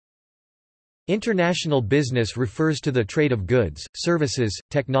International business refers to the trade of goods, services,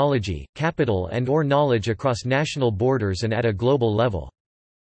 technology, capital and/or knowledge across national borders and at a global level.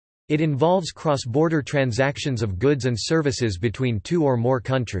 It involves cross-border transactions of goods and services between two or more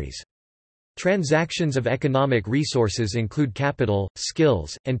countries. Transactions of economic resources include capital,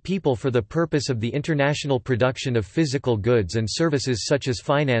 skills, and people for the purpose of the international production of physical goods and services such as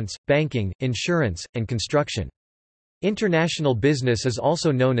finance, banking, insurance, and construction. International business is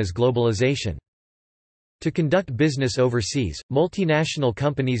also known as globalization. To conduct business overseas, multinational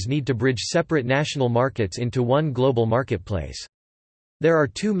companies need to bridge separate national markets into one global marketplace. There are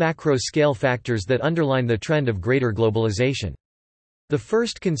two macro-scale factors that underline the trend of greater globalization. The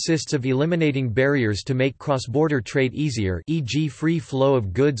first consists of eliminating barriers to make cross-border trade easier, e.g. free flow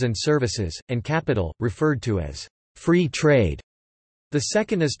of goods and services, and capital, referred to as free trade. The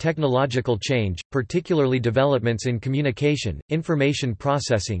second is technological change, particularly developments in communication, information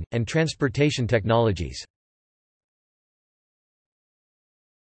processing, and transportation technologies.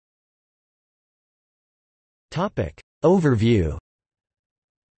 Overview.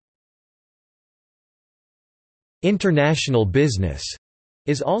 International business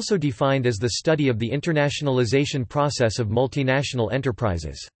is also defined as the study of the internationalization process of multinational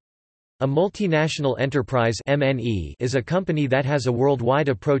enterprises. A multinational enterprise (MNE) is a company that has a worldwide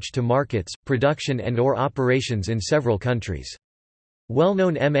approach to markets, production and/or operations in several countries.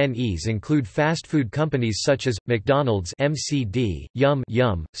 Well-known MNEs include fast food companies such as McDonald's (McD),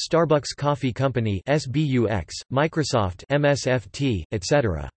 Yum! Starbucks Coffee Company (SBUX), Microsoft (MSFT),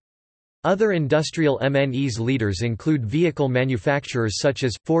 etc. Other industrial MNEs leaders include vehicle manufacturers such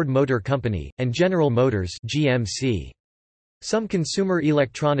as Ford Motor Company and General Motors (GMC). Some consumer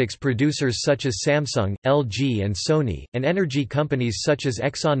electronics producers such as Samsung, LG and Sony, and energy companies such as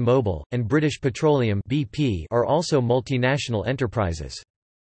Exxon Mobil, and British Petroleum (BP) are also multinational enterprises.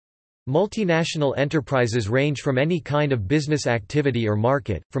 Multinational enterprises range from any kind of business activity or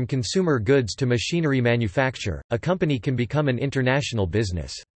market, from consumer goods to machinery manufacture. A company can become an international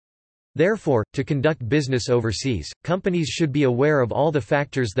business. Therefore, to conduct business overseas, companies should be aware of all the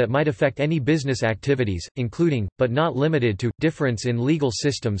factors that might affect any business activities, including, but not limited to, difference in legal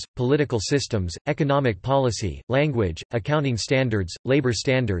systems, political systems, economic policy, language, accounting standards, labor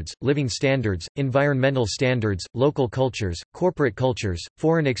standards, living standards, environmental standards, local cultures, corporate cultures,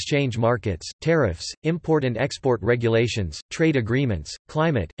 foreign exchange markets, tariffs, import and export regulations, trade agreements,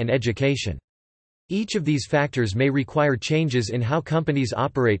 climate, and education. Each of these factors may require changes in how companies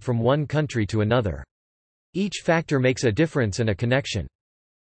operate from one country to another. Each factor makes a difference and a connection.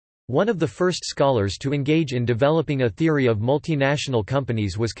 One of the first scholars to engage in developing a theory of multinational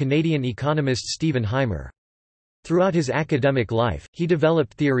companies was Canadian economist Stephen Hymer. Throughout his academic life, he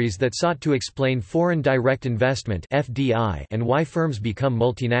developed theories that sought to explain foreign direct investment (FDI) and why firms become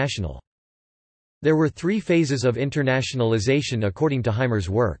multinational. There were three phases of internationalization according to Hymer's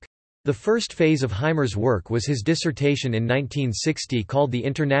work. The first phase of Hymer's work was his dissertation in 1960 called The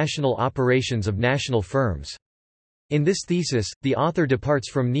International Operations of National Firms. In this thesis, the author departs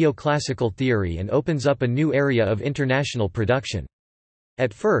from neoclassical theory and opens up a new area of international production.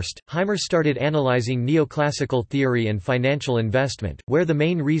 At first, Hymer started analyzing neoclassical theory and financial investment, where the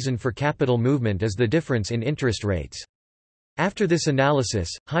main reason for capital movement is the difference in interest rates. After this analysis,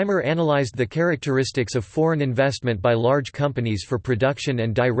 Hymer analyzed the characteristics of foreign investment by large companies for production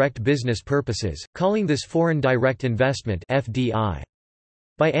and direct business purposes, calling this foreign direct investment (FDI).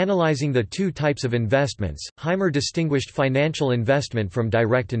 By analyzing the two types of investments, Hymer distinguished financial investment from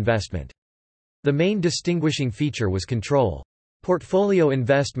direct investment. The main distinguishing feature was control. Portfolio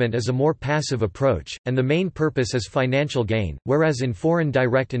investment is a more passive approach, and the main purpose is financial gain, whereas in foreign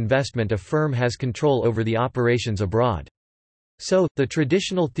direct investment a firm has control over the operations abroad. So, the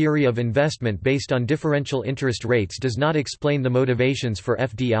traditional theory of investment based on differential interest rates does not explain the motivations for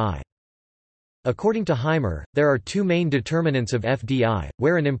FDI. According to Hymer, there are two main determinants of FDI,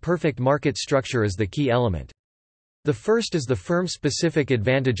 where an imperfect market structure is the key element. The first is the firm-specific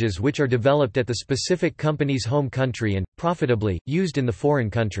advantages which are developed at the specific company's home country and, profitably, used in the foreign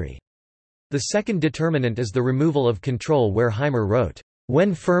country. The second determinant is the removal of control, where Hymer wrote,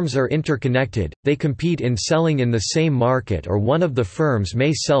 "When firms are interconnected, they compete in selling in the same market, or one of the firms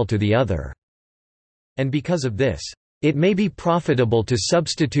may sell to the other. And because of this, it may be profitable to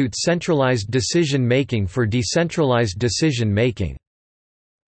substitute centralized decision-making for decentralized decision-making."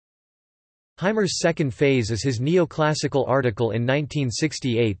 Hymer's second phase is his neoclassical article in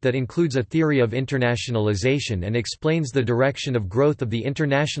 1968 that includes a theory of internationalization and explains the direction of growth of the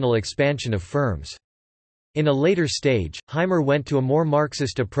international expansion of firms. In a later stage, Heimer went to a more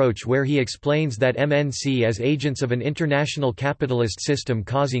Marxist approach where he explains that MNC as agents of an international capitalist system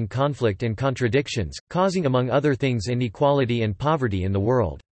causing conflict and contradictions, causing among other things inequality and poverty in the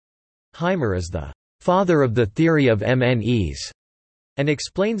world. Heimer is the father of the theory of MNEs and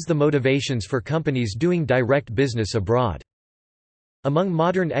explains the motivations for companies doing direct business abroad. Among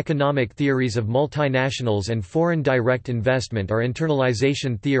modern economic theories of multinationals and foreign direct investment are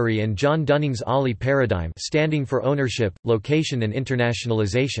internalization theory and John Dunning's OLI paradigm, standing for ownership, location and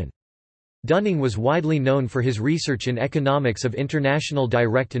internationalization. Dunning was widely known for his research in economics of international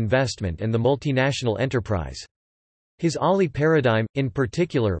direct investment and the multinational enterprise. His OLI paradigm, in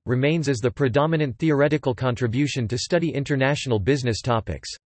particular, remains as the predominant theoretical contribution to study international business topics.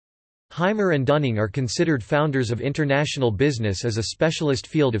 Heimer and Dunning are considered founders of international business as a specialist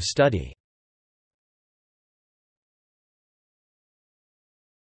field of study.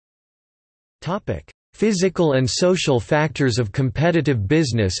 Physical and social factors of competitive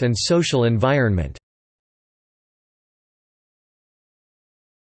business and social environment.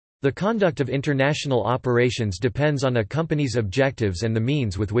 The conduct of international operations depends on a company's objectives and the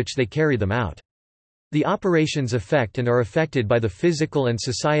means with which they carry them out. The operations affect and are affected by the physical and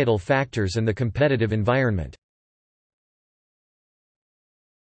societal factors and the competitive environment.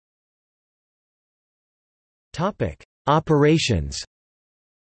 Operations.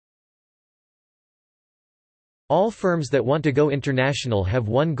 All firms that want to go international have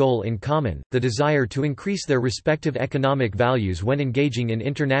one goal in common, the desire to increase their respective economic values when engaging in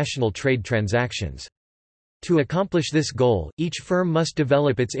international trade transactions. To accomplish this goal, each firm must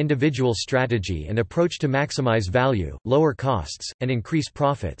develop its individual strategy and approach to maximize value, lower costs, and increase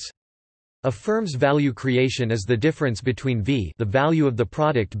profits. A firm's value creation is the difference between V, the value of the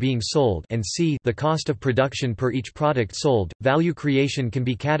product being sold, and C, the cost of production per each product sold. Value creation can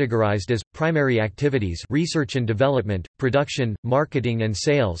be categorized as primary activities, research and development, production, marketing and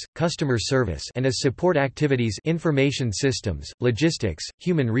sales, customer service, and as support activities, information systems, logistics,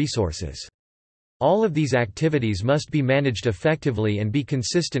 human resources. All of these activities must be managed effectively and be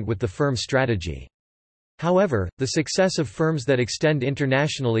consistent with the firm's strategy. However, the success of firms that extend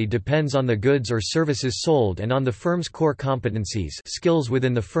internationally depends on the goods or services sold and on the firm's core competencies, skills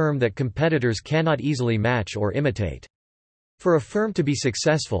within the firm that competitors cannot easily match or imitate. For a firm to be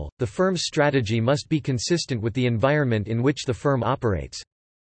successful, the firm's strategy must be consistent with the environment in which the firm operates.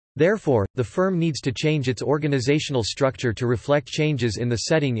 Therefore, the firm needs to change its organizational structure to reflect changes in the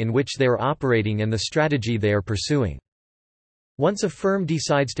setting in which they are operating and the strategy they are pursuing. Once a firm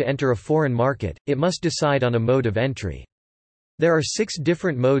decides to enter a foreign market, it must decide on a mode of entry. There are 6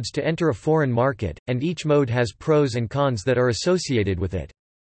 different modes to enter a foreign market, and each mode has pros and cons that are associated with it.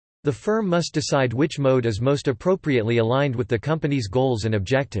 The firm must decide which mode is most appropriately aligned with the company's goals and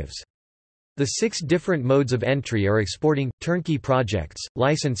objectives. The 6 different modes of entry are exporting, turnkey projects,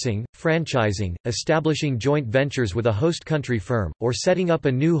 licensing, franchising, establishing joint ventures with a host country firm, or setting up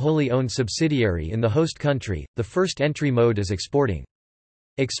a new wholly owned subsidiary in the host country. The first entry mode is exporting.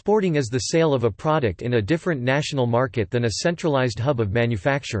 Exporting is the sale of a product in a different national market than a centralized hub of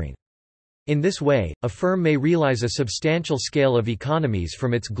manufacturing. In this way, a firm may realize a substantial scale of economies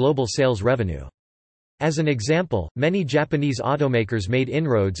from its global sales revenue. As an example, many Japanese automakers made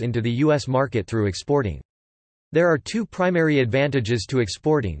inroads into the U.S. market through exporting. There are 2 primary advantages to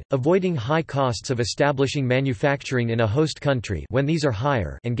exporting: avoiding high costs of establishing manufacturing in a host country when these are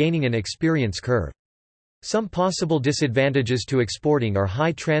higher, and gaining an experience curve. Some possible disadvantages to exporting are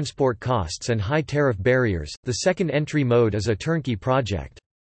high transport costs and high tariff barriers. The second entry mode is a turnkey project.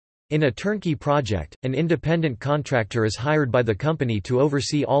 In a turnkey project, an independent contractor is hired by the company to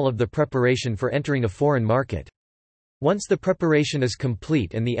oversee all of the preparation for entering a foreign market. Once the preparation is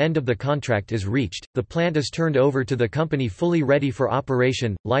complete and the end of the contract is reached, the plant is turned over to the company fully ready for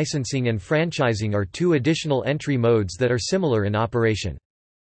operation. Licensing and franchising are 2 additional entry modes that are similar in operation.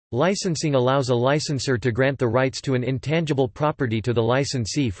 Licensing allows a licensor to grant the rights to an intangible property to the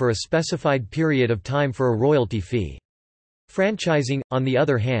licensee for a specified period of time for a royalty fee. Franchising, on the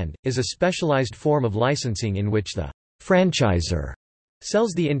other hand, is a specialized form of licensing in which the franchisor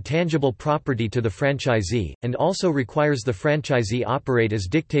sells the intangible property to the franchisee, and also requires the franchisee operate as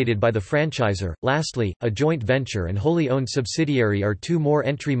dictated by the franchisor. Lastly, a joint venture and wholly owned subsidiary are 2 more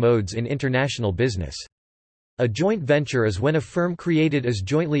entry modes in international business. A joint venture is when a firm created is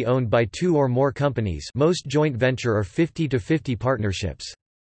jointly owned by 2 or more companies. Most joint venture are 50-50 partnerships.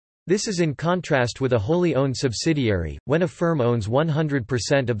 This is in contrast with a wholly owned subsidiary, when a firm owns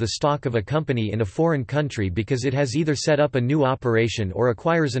 100% of the stock of a company in a foreign country because it has either set up a new operation or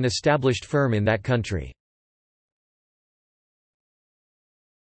acquires an established firm in that country.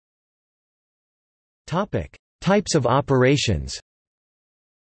 Types of operations.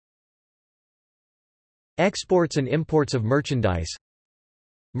 Exports and imports of merchandise.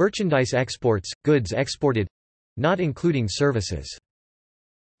 Merchandise exports, goods exported, not including services.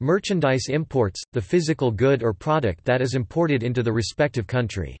 Merchandise imports, the physical good or product that is imported into the respective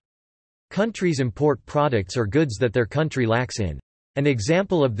country. Countries import products or goods that their country lacks in. An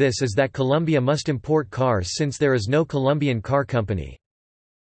example of this is that Colombia must import cars since there is no Colombian car company.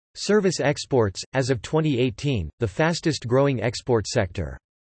 Service exports, as of 2018, the fastest growing export sector.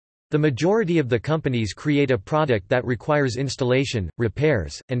 The majority of the companies create a product that requires installation,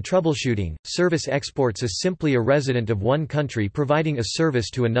 repairs, and troubleshooting. Service exports is simply a resident of one country providing a service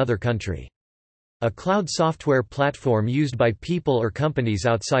to another country. A cloud software platform used by people or companies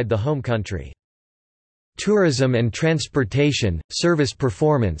outside the home country. Tourism and transportation, service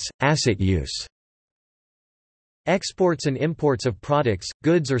performance, asset use. Exports and imports of products,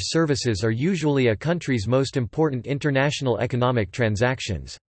 goods or services are usually a country's most important international economic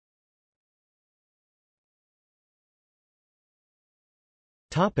transactions.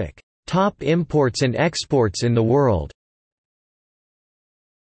 Top imports and exports in the world.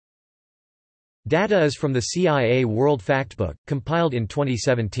 Data is from the CIA World Factbook, compiled in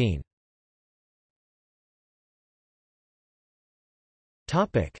 2017.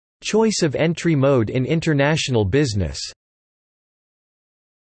 Choice of entry mode in international business.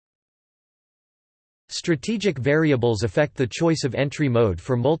 Strategic variables affect the choice of entry mode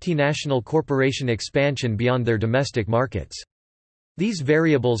for multinational corporation expansion beyond their domestic markets. These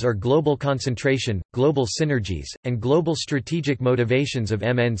variables are global concentration, global synergies, and global strategic motivations of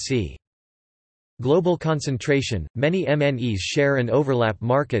MNC. Global concentration – many MNEs share and overlap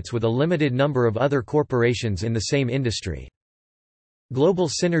markets with a limited number of other corporations in the same industry. Global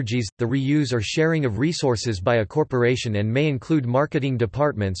synergies – the reuse or sharing of resources by a corporation and may include marketing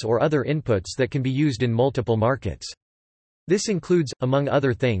departments or other inputs that can be used in multiple markets. This includes, among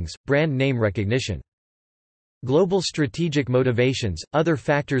other things, brand name recognition. Global strategic motivations – other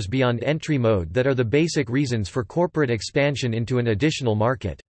factors beyond entry mode that are the basic reasons for corporate expansion into an additional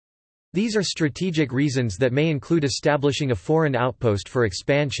market. These are strategic reasons that may include establishing a foreign outpost for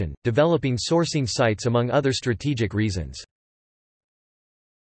expansion, developing sourcing sites among other strategic reasons.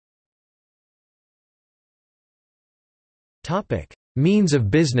 Means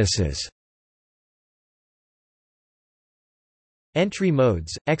of businesses. Entry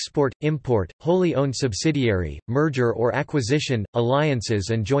modes: export, import, wholly owned subsidiary, merger or acquisition, alliances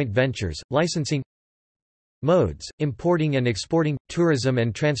and joint ventures, licensing. Modes: importing and exporting, tourism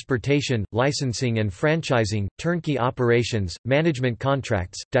and transportation, licensing and franchising, turnkey operations, management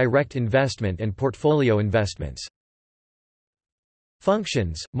contracts, direct investment and portfolio investments.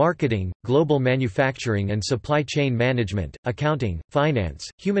 Functions: marketing, global manufacturing and supply chain management, accounting, finance,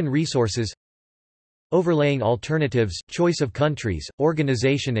 human resources. Overlaying alternatives, choice of countries,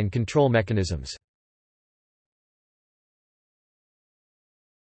 organization and control mechanisms.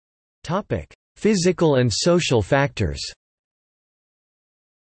 Physical and social factors.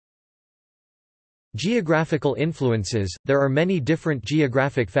 Geographical influences – there are many different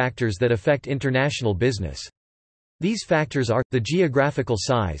geographic factors that affect international business. These factors are, the geographical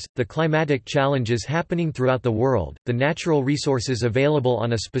size, the climatic challenges happening throughout the world, the natural resources available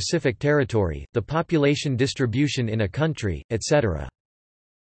on a specific territory, the population distribution in a country, etc.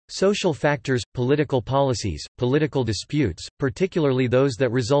 Social factors, political policies, political disputes, particularly those that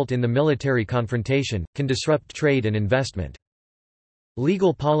result in the military confrontation, can disrupt trade and investment.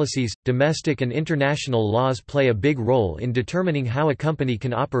 Legal policies, domestic and international laws play a big role in determining how a company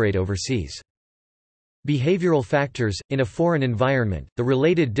can operate overseas. Behavioral factors – in a foreign environment, the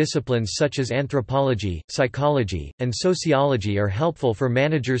related disciplines such as anthropology, psychology, and sociology are helpful for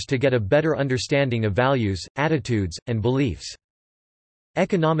managers to get a better understanding of values, attitudes, and beliefs.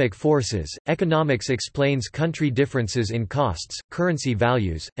 Economic forces – economics explains country differences in costs, currency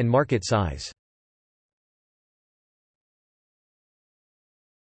values, and market size.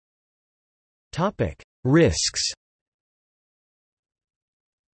 Risks.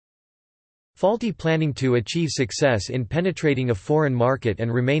 Faulty planning. To achieve success in penetrating a foreign market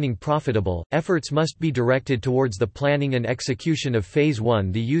and remaining profitable, efforts must be directed towards the planning and execution of Phase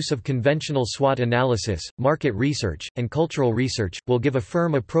 1. The use of conventional SWOT analysis, market research, and cultural research, will give a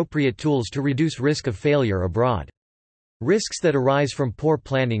firm appropriate tools to reduce risk of failure abroad. Risks that arise from poor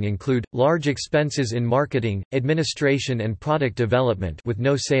planning include, large expenses in marketing, administration and product development with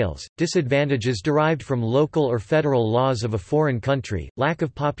no sales, disadvantages derived from local or federal laws of a foreign country, lack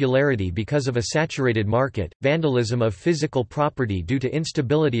of popularity because of a saturated market, vandalism of physical property due to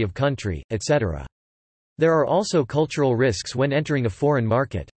instability of country, etc. There are also cultural risks when entering a foreign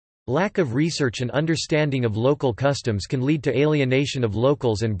market. Lack of research and understanding of local customs can lead to alienation of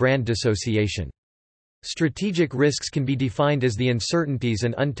locals and brand dissociation. Strategic risks can be defined as the uncertainties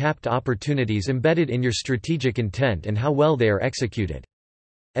and untapped opportunities embedded in your strategic intent and how well they are executed.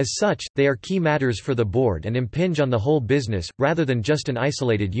 As such, they are key matters for the board and impinge on the whole business, rather than just an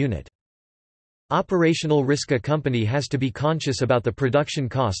isolated unit. Operational risk: a company has to be conscious about the production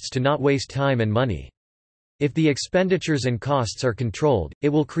costs to not waste time and money. If the expenditures and costs are controlled, it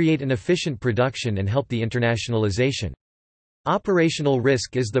will create an efficient production and help the internationalization. Operational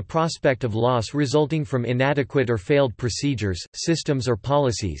risk is the prospect of loss resulting from inadequate or failed procedures, systems or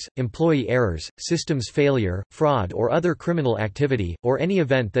policies, employee errors, systems failure, fraud or other criminal activity, or any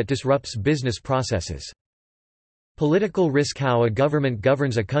event that disrupts business processes. Political risk: how a government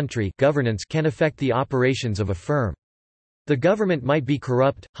governs a country, governance can affect the operations of a firm. The government might be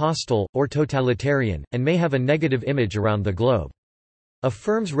corrupt, hostile, or totalitarian, and may have a negative image around the globe. A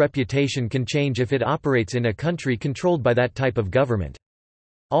firm's reputation can change if it operates in a country controlled by that type of government.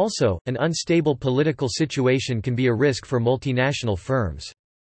 Also, an unstable political situation can be a risk for multinational firms.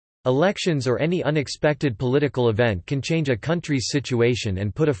 Elections or any unexpected political event can change a country's situation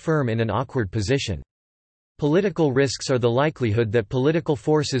and put a firm in an awkward position. Political risks are the likelihood that political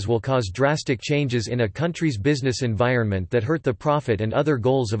forces will cause drastic changes in a country's business environment that hurt the profit and other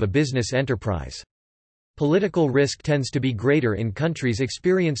goals of a business enterprise. Political risk tends to be greater in countries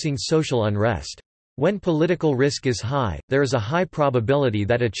experiencing social unrest. When political risk is high, there is a high probability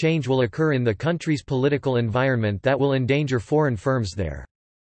that a change will occur in the country's political environment that will endanger foreign firms there.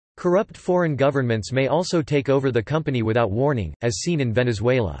 Corrupt foreign governments may also take over the company without warning, as seen in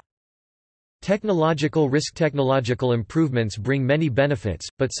Venezuela. Technological risk: technological improvements bring many benefits,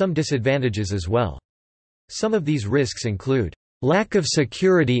 but some disadvantages as well. Some of these risks include lack of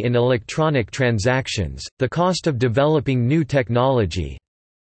security in electronic transactions, the cost of developing new technology,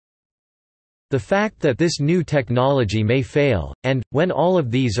 the fact that this new technology may fail, and, when all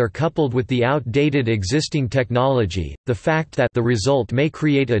of these are coupled with the outdated existing technology, the fact that the result may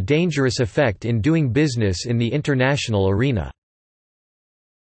create a dangerous effect in doing business in the international arena.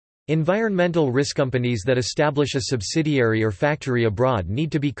 Environmental risk: companies that establish a subsidiary or factory abroad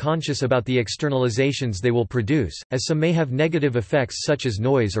need to be conscious about the externalizations they will produce, as some may have negative effects such as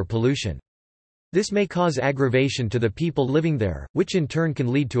noise or pollution. This may cause aggravation to the people living there, which in turn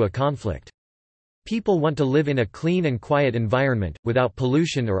can lead to a conflict. People want to live in a clean and quiet environment, without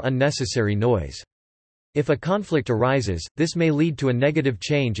pollution or unnecessary noise. If a conflict arises, this may lead to a negative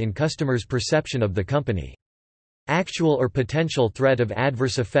change in customers' perception of the company. Actual or potential threat of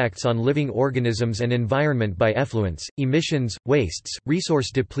adverse effects on living organisms and environment by effluents, emissions, wastes,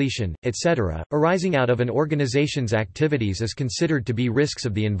 resource depletion, etc., arising out of an organization's activities is considered to be risks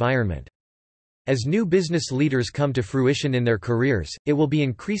of the environment. As new business leaders come to fruition in their careers, it will be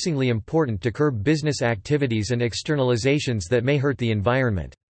increasingly important to curb business activities and externalizations that may hurt the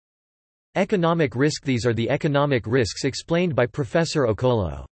environment. Economic risk: these are the economic risks explained by Professor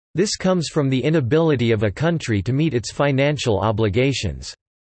Okolo. This comes from the inability of a country to meet its financial obligations.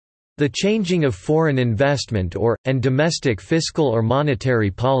 The changing of foreign investment and domestic fiscal or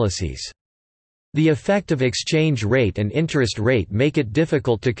monetary policies. The effect of exchange rate and interest rate make it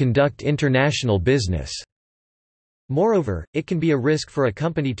difficult to conduct international business. Moreover, it can be a risk for a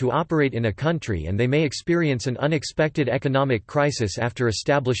company to operate in a country and they may experience an unexpected economic crisis after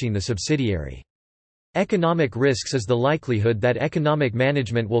establishing the subsidiary. Economic risks is the likelihood that economic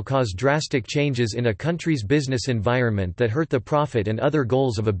management will cause drastic changes in a country's business environment that hurt the profit and other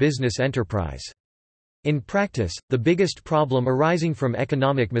goals of a business enterprise. In practice, the biggest problem arising from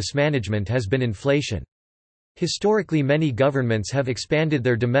economic mismanagement has been inflation. Historically, many governments have expanded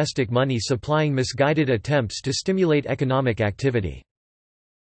their domestic money supplying misguided attempts to stimulate economic activity.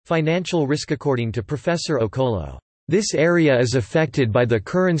 Financial risk: according to Professor Okolo, this area is affected by the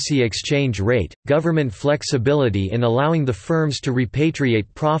currency exchange rate, government flexibility in allowing the firms to repatriate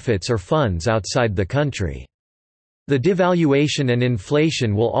profits or funds outside the country. The devaluation and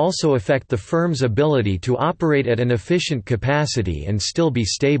inflation will also affect the firm's ability to operate at an efficient capacity and still be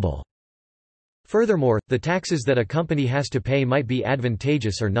stable. Furthermore, the taxes that a company has to pay might be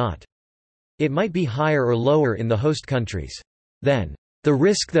advantageous or not. It might be higher or lower in the host countries. Then, the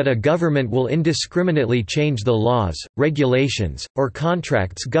risk that a government will indiscriminately change the laws, regulations, or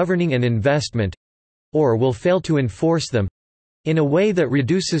contracts governing an investment—or will fail to enforce them—in a way that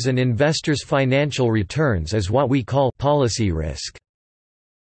reduces an investor's financial returns is what we call policy risk.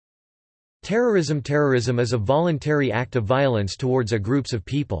 Terrorism: terrorism is a voluntary act of violence towards a groups of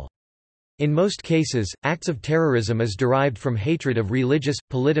people. In most cases, acts of terrorism is derived from hatred of religious,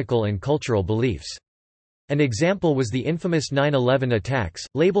 political and cultural beliefs. An example was the infamous 9/11 attacks,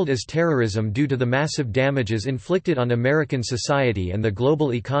 labeled as terrorism due to the massive damages inflicted on American society and the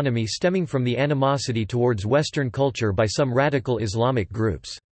global economy stemming from the animosity towards Western culture by some radical Islamic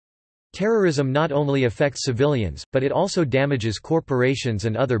groups. Terrorism not only affects civilians, but it also damages corporations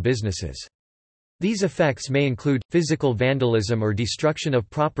and other businesses. These effects may include, physical vandalism or destruction of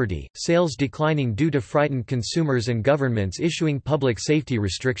property, sales declining due to frightened consumers and governments issuing public safety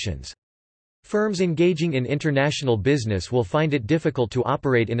restrictions. Firms engaging in international business will find it difficult to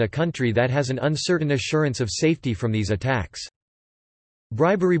operate in a country that has an uncertain assurance of safety from these attacks.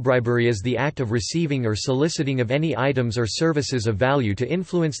 Bribery. Bribery is the act of receiving or soliciting of any items or services of value to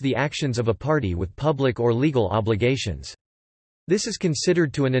influence the actions of a party with public or legal obligations. This is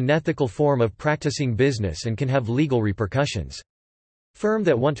considered to an unethical form of practicing business and can have legal repercussions. Firms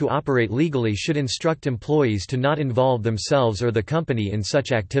that want to operate legally should instruct employees to not involve themselves or the company in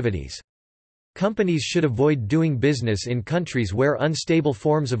such activities. Companies should avoid doing business in countries where unstable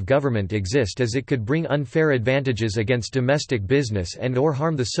forms of government exist, as it could bring unfair advantages against domestic business and/or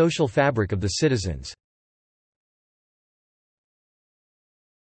harm the social fabric of the citizens.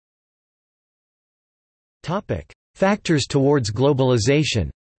 Topic: Factors towards globalization.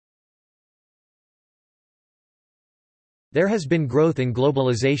 There has been growth in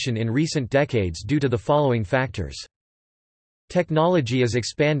globalization in recent decades due to the following factors. Technology is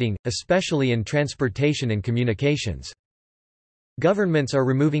expanding, especially in transportation and communications. Governments are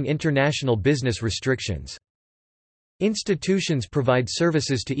removing international business restrictions. Institutions provide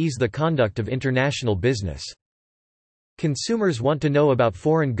services to ease the conduct of international business. Consumers want to know about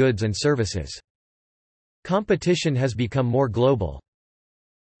foreign goods and services. Competition has become more global.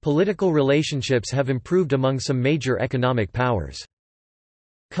 Political relationships have improved among some major economic powers.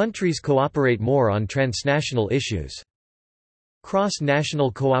 Countries cooperate more on transnational issues.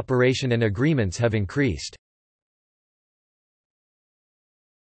 Cross-national cooperation and agreements have increased.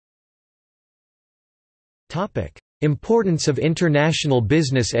 Importance of international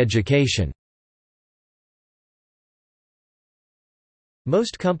business education.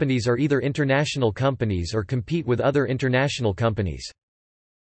 Most companies are either international companies or compete with other international companies.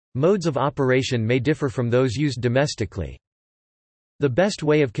 Modes of operation may differ from those used domestically. The best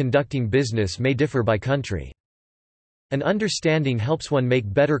way of conducting business may differ by country. An understanding helps one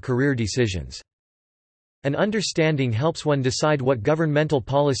make better career decisions. An understanding helps one decide what governmental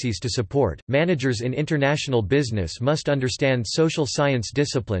policies to support. Managers in international business must understand social science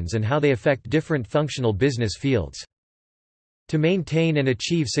disciplines and how they affect different functional business fields. To maintain and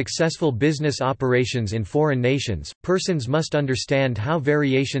achieve successful business operations in foreign nations, persons must understand how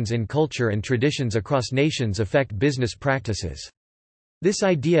variations in culture and traditions across nations affect business practices. This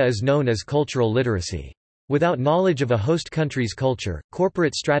idea is known as cultural literacy. Without knowledge of a host country's culture,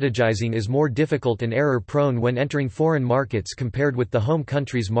 corporate strategizing is more difficult and error-prone when entering foreign markets compared with the home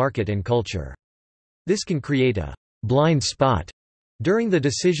country's market and culture. This can create a blind spot during the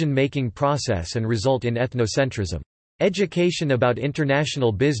decision-making process and result in ethnocentrism. Education about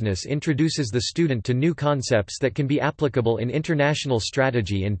international business introduces the student to new concepts that can be applicable in international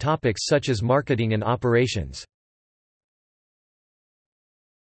strategy in topics such as marketing and operations.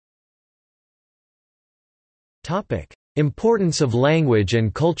 Importance of language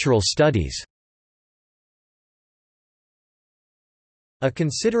and cultural studies. A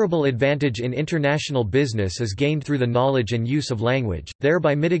considerable advantage in international business is gained through the knowledge and use of language,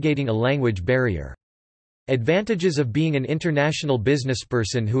 thereby mitigating a language barrier. Advantages of being an international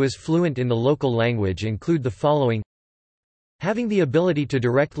businessperson who is fluent in the local language include the following: having the ability to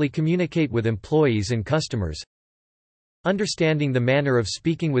directly communicate with employees and customers, understanding the manner of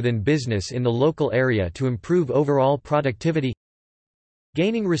speaking within business in the local area to improve overall productivity,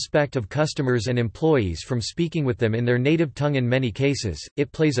 gaining respect of customers and employees from speaking with them in their native tongue. In many cases,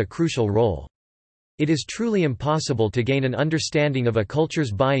 it plays a crucial role. It is truly impossible to gain an understanding of a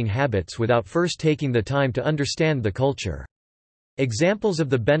culture's buying habits without first taking the time to understand the culture. Examples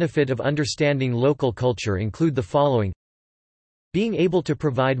of the benefit of understanding local culture include the following: being able to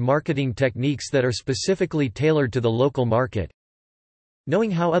provide marketing techniques that are specifically tailored to the local market, knowing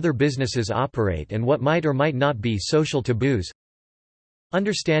how other businesses operate and what might or might not be social taboos,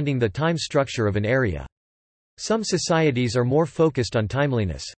 understanding the time structure of an area. Some societies are more focused on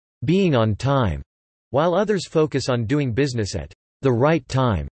timeliness, being on time, while others focus on doing business at the right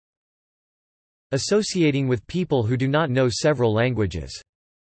time. Associating with people who do not know several languages.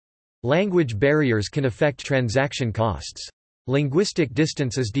 Language barriers can affect transaction costs. Linguistic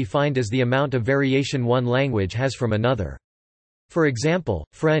distance is defined as the amount of variation one language has from another. For example,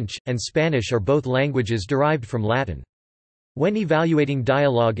 French and Spanish are both languages derived from Latin. When evaluating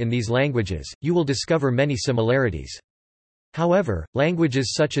dialogue in these languages, you will discover many similarities. However,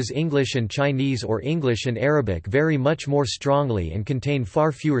 languages such as English and Chinese or English and Arabic vary much more strongly and contain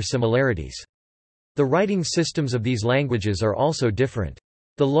far fewer similarities. The writing systems of these languages are also different.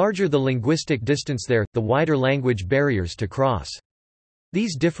 The larger the linguistic distance there, the wider language barriers to cross.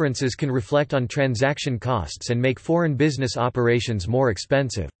 These differences can reflect on transaction costs and make foreign business operations more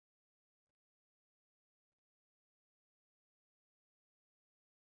expensive.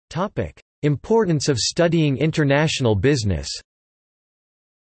 Importance of studying international business.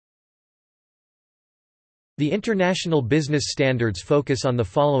 The international business standards focus on the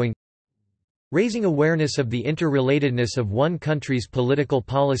following: raising awareness of the interrelatedness of one country's political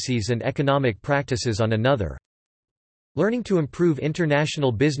policies and economic practices on another, learning to improve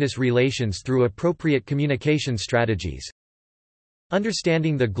international business relations through appropriate communication strategies,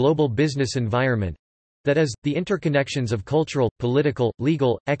 understanding the global business environment, that is, the interconnections of cultural, political,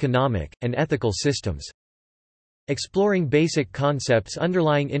 legal, economic, and ethical systems, exploring basic concepts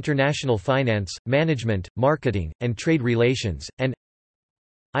underlying international finance, management, marketing, and trade relations, and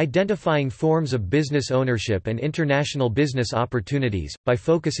identifying forms of business ownership and international business opportunities. By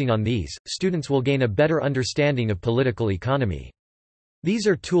focusing on these, students will gain a better understanding of political economy. These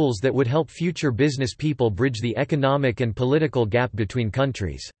are tools that would help future business people bridge the economic and political gap between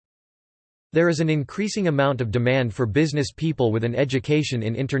countries. There is an increasing amount of demand for business people with an education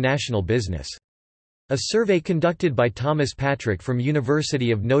in international business. A survey conducted by Thomas Patrick from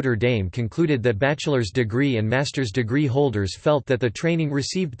University of Notre Dame concluded that bachelor's degree and master's degree holders felt that the training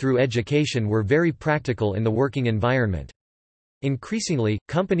received through education were very practical in the working environment. Increasingly,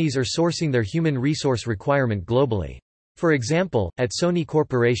 companies are sourcing their human resource requirement globally. For example, at Sony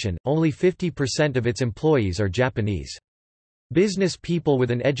Corporation, only 50% of its employees are Japanese. Business people with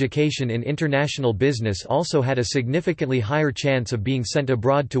an education in international business also had a significantly higher chance of being sent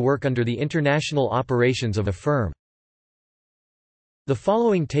abroad to work under the international operations of a firm. The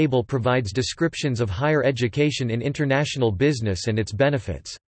following table provides descriptions of higher education in international business and its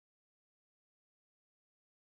benefits.